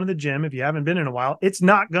start going to the gym, if you haven't been in a while, it's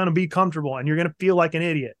not going to be comfortable and you're going to feel like an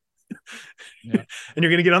idiot. Yeah. And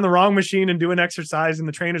you're going to get on the wrong machine and do an exercise, and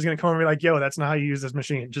the trainer's going to come and be like, yo, that's not how you use this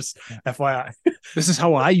machine. Just FYI. This is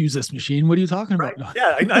how I use this machine. What are you talking about? Right?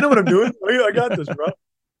 Yeah, I know what I'm doing. I got this, bro.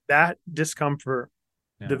 That discomfort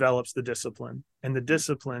develops the discipline, and the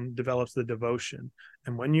discipline develops the devotion.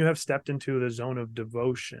 And when you have stepped into the zone of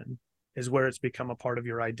devotion is where it's become a part of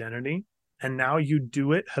your identity. And now you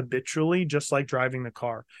do it habitually, just like driving the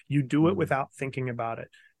car. You do it without thinking about it.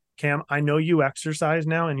 Cam, I know you exercise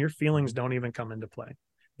now and your feelings don't even come into play.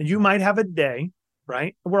 You might have a day,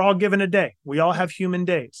 right? We're all given a day. We all have human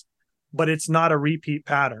days, but it's not a repeat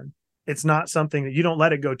pattern. It's not something that you don't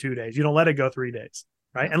let it go 2 days. You don't let it go 3 days.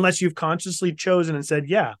 Right. Unless you've consciously chosen and said,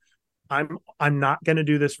 yeah, I'm not going to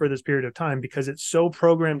do this for this period of time, because it's so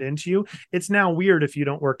programmed into you. It's now weird if you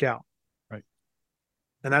don't work out. Right.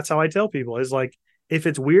 And that's how I tell people is like, if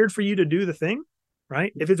it's weird for you to do the thing,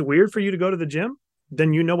 right? If it's weird for you to go to the gym,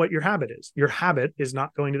 then you know what your habit is. Your habit is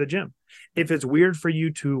not going to the gym. If it's weird for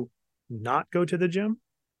you to not go to the gym,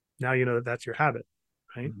 now you know that that's your habit.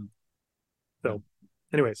 Right. Mm-hmm. So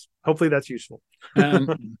anyways, hopefully that's useful.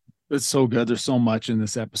 It's so good. There's so much in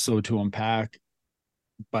this episode to unpack,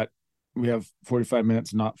 but we have 45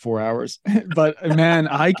 minutes, not 4 hours. But man,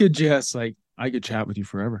 I could chat with you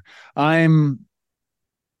forever. I'm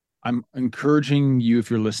encouraging you, if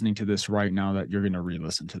you're listening to this right now, that you're going to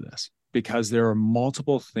re-listen to this, because there are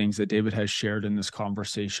multiple things that David has shared in this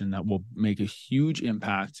conversation that will make a huge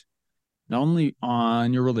impact, not only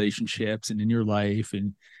on your relationships and in your life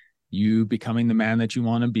and you becoming the man that you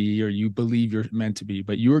want to be, or you believe you're meant to be,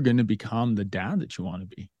 but you are going to become the dad that you want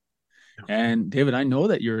to be. And David, I know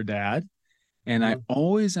that you're a dad, and I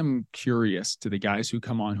always am curious to the guys who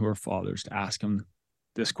come on who are fathers to ask them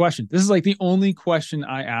this question. This is like the only question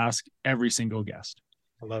I ask every single guest.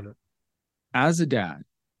 I love it. As a dad,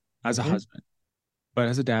 as a husband, but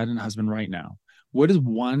as a dad and a husband right now, what is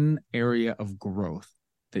one area of growth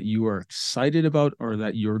that you are excited about or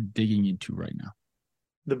that you're digging into right now?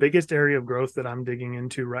 The biggest area of growth that I'm digging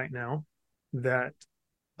into right now, that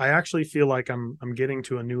I actually feel like I'm getting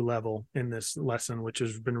to a new level in this lesson, which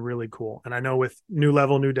has been really cool. And I know with new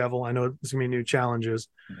level, new devil, I know there's gonna be new challenges,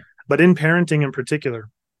 but in parenting in particular,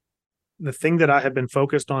 the thing that I have been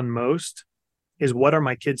focused on most is, what are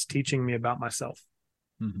my kids teaching me about myself?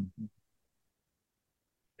 Mm-hmm.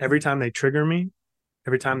 Every time they trigger me,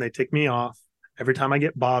 every time they tick me off, every time I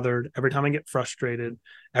get bothered, every time I get frustrated,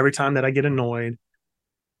 every time that I get annoyed,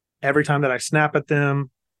 every time that I snap at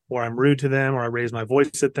them, or I'm rude to them, or I raise my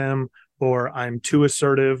voice at them, or I'm too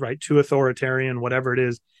assertive, right? Too authoritarian, whatever it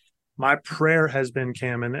is. My prayer has been,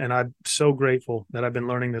 Cam, and I'm so grateful that I've been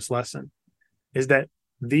learning this lesson, is that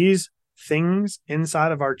these things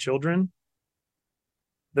inside of our children,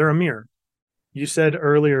 they're a mirror. You said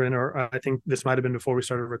earlier, I think this might have been before we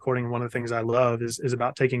started recording, one of the things I love is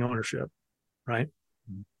about taking ownership, right?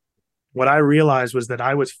 Mm-hmm. what I realized was that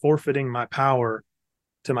I was forfeiting my power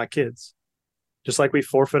to my kids, just like we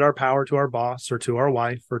forfeit our power to our boss or to our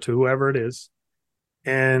wife or to whoever it is.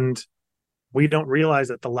 And we don't realize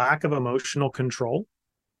that the lack of emotional control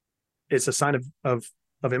is a sign of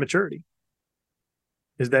immaturity.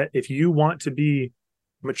 Is that if you want to be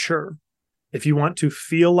mature, if you want to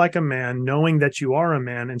feel like a man, knowing that you are a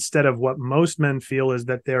man, instead of what most men feel is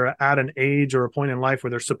that they're at an age or a point in life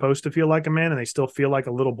where they're supposed to feel like a man and they still feel like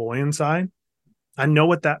a little boy inside. I know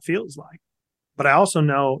what that feels like. But I also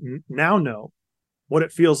know what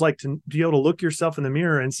it feels like to be able to look yourself in the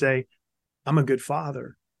mirror and say, I'm a good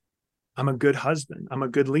father. I'm a good husband. I'm a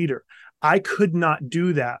good leader. I could not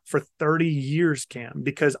do that for 30 years, Cam,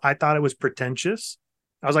 because I thought it was pretentious.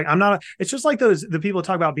 I was like, it's just like the people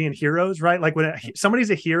talk about being heroes, right? Like when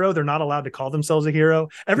somebody's a hero, they're not allowed to call themselves a hero.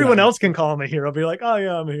 Everyone else can call them a hero, be like, oh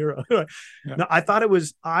yeah, I'm a hero. No, I thought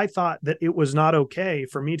that it was not okay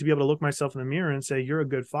for me to be able to look myself in the mirror and say, you're a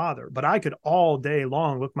good father. But I could all day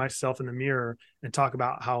long look myself in the mirror and talk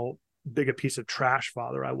about how big a piece of trash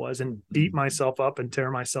father I was and beat myself up and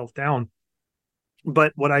tear myself down.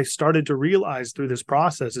 But what I started to realize through this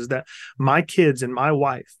process is that my kids and my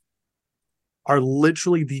wife are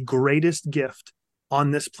literally the greatest gift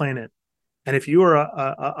on this planet. And if you are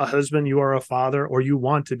a husband, you are a father, or you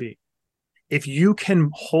want to be, if you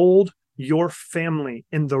can hold your family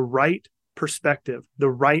in the right perspective,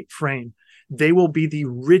 the right frame, they will be the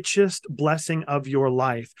richest blessing of your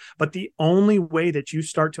life. But the only way that you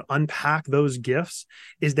start to unpack those gifts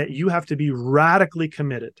is that you have to be radically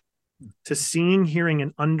committed to seeing, hearing,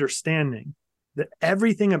 and understanding that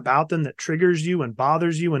everything about them that triggers you and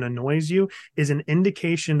bothers you and annoys you is an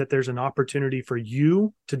indication that there's an opportunity for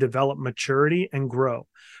you to develop maturity and grow,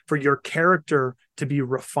 for your character to be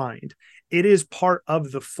refined. It is part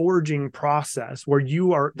of the forging process where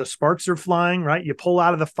the sparks are flying, right? You pull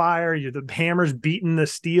out of the fire, the hammer's beating the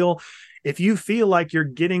steel. If you feel like you're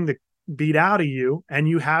getting the beat out of you and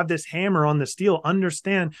you have this hammer on the steel,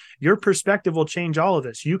 understand your perspective will change all of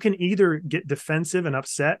this. You can either get defensive and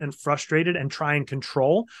upset and frustrated and try and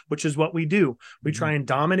control, which is what we do. We try and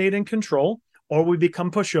dominate and control, or we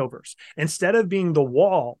become pushovers. Instead of being the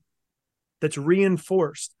wall that's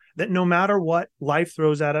reinforced, that no matter what life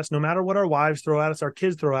throws at us, no matter what our wives throw at us, our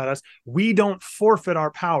kids throw at us, we don't forfeit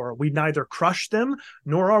our power. We neither crush them,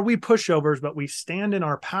 nor are we pushovers, but we stand in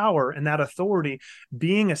our power and that authority,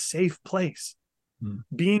 being a safe place,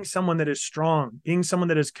 being someone that is strong, being someone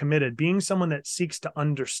that is committed, being someone that seeks to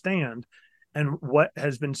understand. And what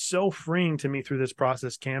has been so freeing to me through this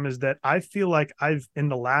process, Cam, is that I feel like in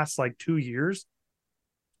the last 2 years,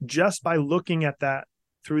 just by looking at that,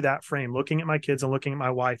 through that frame, looking at my kids and looking at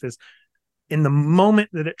my wife, is in the moment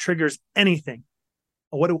that it triggers anything,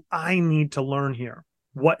 what do I need to learn here?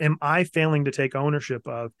 What am I failing to take ownership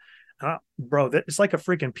of? Bro, it's like a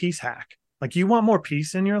freaking peace hack. Like, you want more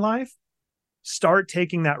peace in your life? Start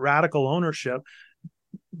taking that radical ownership.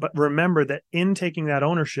 But remember that in taking that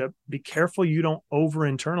ownership, be careful you don't over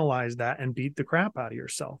internalize that and beat the crap out of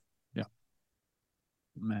yourself. Yeah.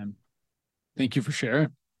 Man, thank you for sharing.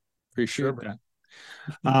 Appreciate that.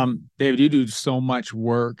 David, you do so much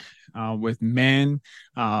work with men,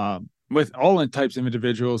 with all types of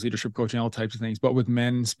individuals, leadership coaching, all types of things, but with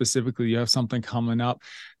men specifically, you have something coming up.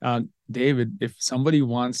 David, if somebody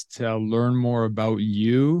wants to learn more about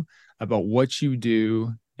you, about what you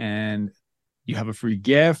do, and you have a free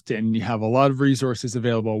gift and you have a lot of resources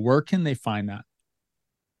available, where can they find that?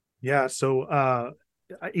 Yeah. So,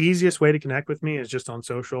 easiest way to connect with me is just on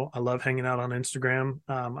social. I love hanging out on Instagram.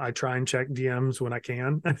 I try and check DMs when I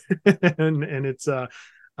can, and it's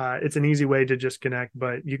an easy way to just connect.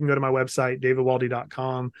 But you can go to my website,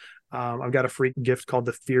 davidwaldy.com. I've got a free gift called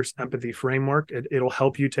the Fierce Empathy Framework. It'll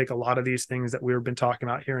help you take a lot of these things that we've been talking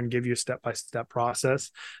about here and give you a step-by-step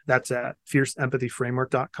process. That's at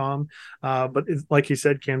fierceempathyframework.com. But like you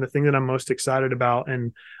said, Cam, the thing that I'm most excited about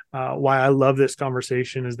and why I love this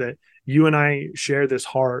conversation is that you and I share this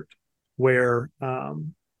heart where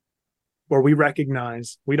we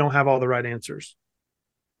recognize we don't have all the right answers,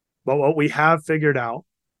 but what we have figured out,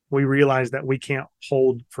 we realize that we can't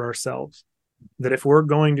hold for ourselves. That if we're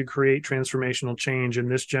going to create transformational change in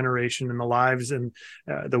this generation and the lives and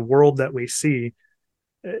the world that we see,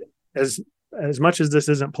 as much as this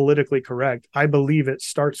isn't politically correct, I believe it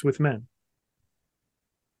starts with men.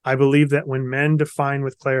 I believe that when men define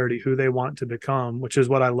with clarity who they want to become, which is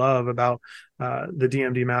what I love about the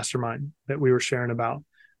DMD mastermind that we were sharing about,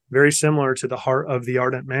 very similar to the heart of the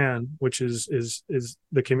ardent man, which is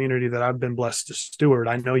the community that I've been blessed to steward.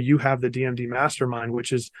 I know you have the DMD mastermind,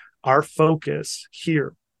 which is our focus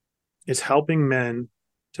here is helping men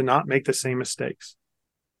to not make the same mistakes.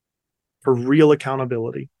 for real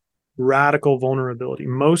accountability, radical vulnerability.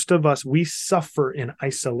 Most of us, we suffer in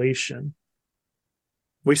isolation.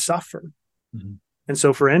 We suffer. Mm-hmm. And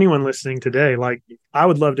so for anyone listening today, like, I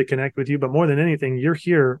would love to connect with you, but more than anything, you're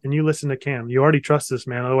here and you listen to Cam. You already trust this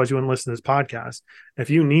man. Otherwise you wouldn't listen to this podcast. If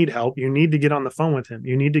you need help, you need to get on the phone with him.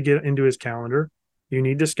 You need to get into his calendar. You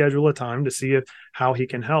need to schedule a time to see how he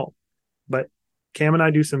can help. But Cam and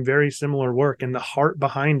I do some very similar work, and the heart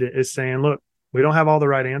behind it is saying, look, we don't have all the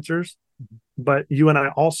right answers, but you and I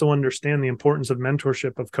also understand the importance of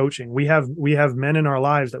mentorship, of coaching. We have men in our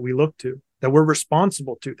lives that we look to, that we're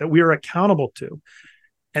responsible to, that we are accountable to.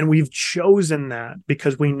 And we've chosen that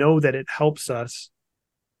because we know that it helps us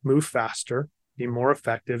move faster, be more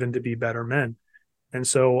effective, and to be better men. And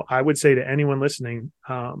so I would say to anyone listening,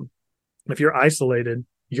 if you're isolated,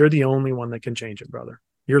 you're the only one that can change it, brother.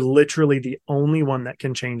 You're literally the only one that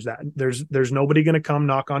can change that. There's nobody going to come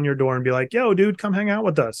knock on your door and be like, yo, dude, come hang out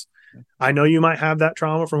with us. I know you might have that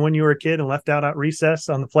trauma from when you were a kid and left out at recess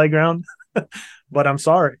on the playground, but I'm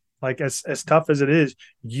sorry. Like, as tough as it is,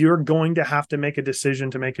 you're going to have to make a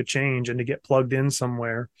decision to make a change and to get plugged in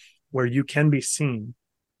somewhere where you can be seen,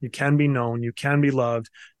 you can be known, you can be loved.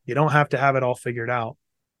 You don't have to have it all figured out,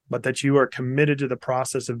 but that you are committed to the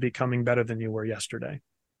process of becoming better than you were yesterday.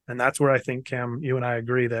 And that's where I think, Cam, you and I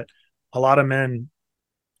agree that a lot of men,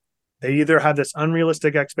 they either have this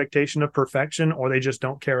unrealistic expectation of perfection or they just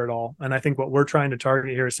don't care at all. And I think what we're trying to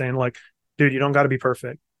target here is saying, like, dude, you don't got to be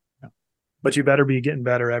perfect, but you better be getting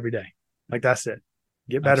better every day. Like, that's it.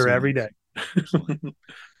 Get better every day.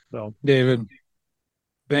 So, David,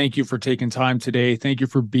 thank you for taking time today. Thank you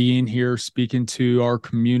for being here, speaking to our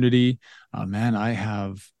community. Man, I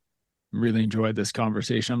have really enjoyed this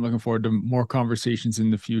conversation. I'm looking forward to more conversations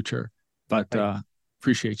in the future, but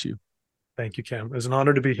appreciate you. Thank you, Cam. It was an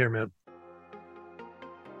honor to be here, man.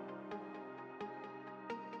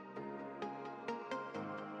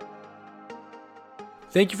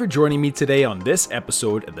 Thank you for joining me today on this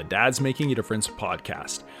episode of the Dad's Making a Difference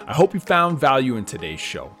podcast. I hope you found value in today's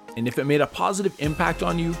show. And if it made a positive impact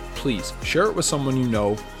on you, please share it with someone you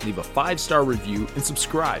know, leave a 5-star review, and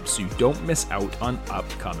subscribe so you don't miss out on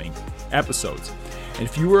upcoming episodes. And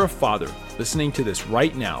if you are a father listening to this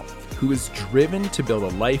right now who is driven to build a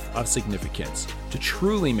life of significance, to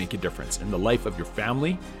truly make a difference in the life of your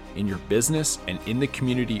family, in your business, and in the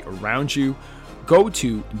community around you, go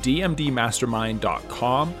to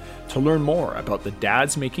dmdmastermind.com to learn more about the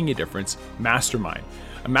Dads Making a Difference Mastermind,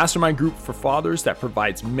 a mastermind group for fathers that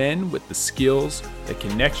provides men with the skills, the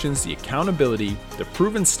connections, the accountability, the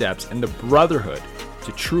proven steps, and the brotherhood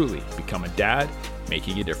to truly become a dad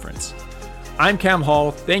making a difference. I'm Cam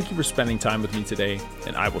Hall. Thank you for spending time with me today,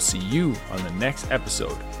 and I will see you on the next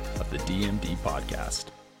episode of the DMD podcast.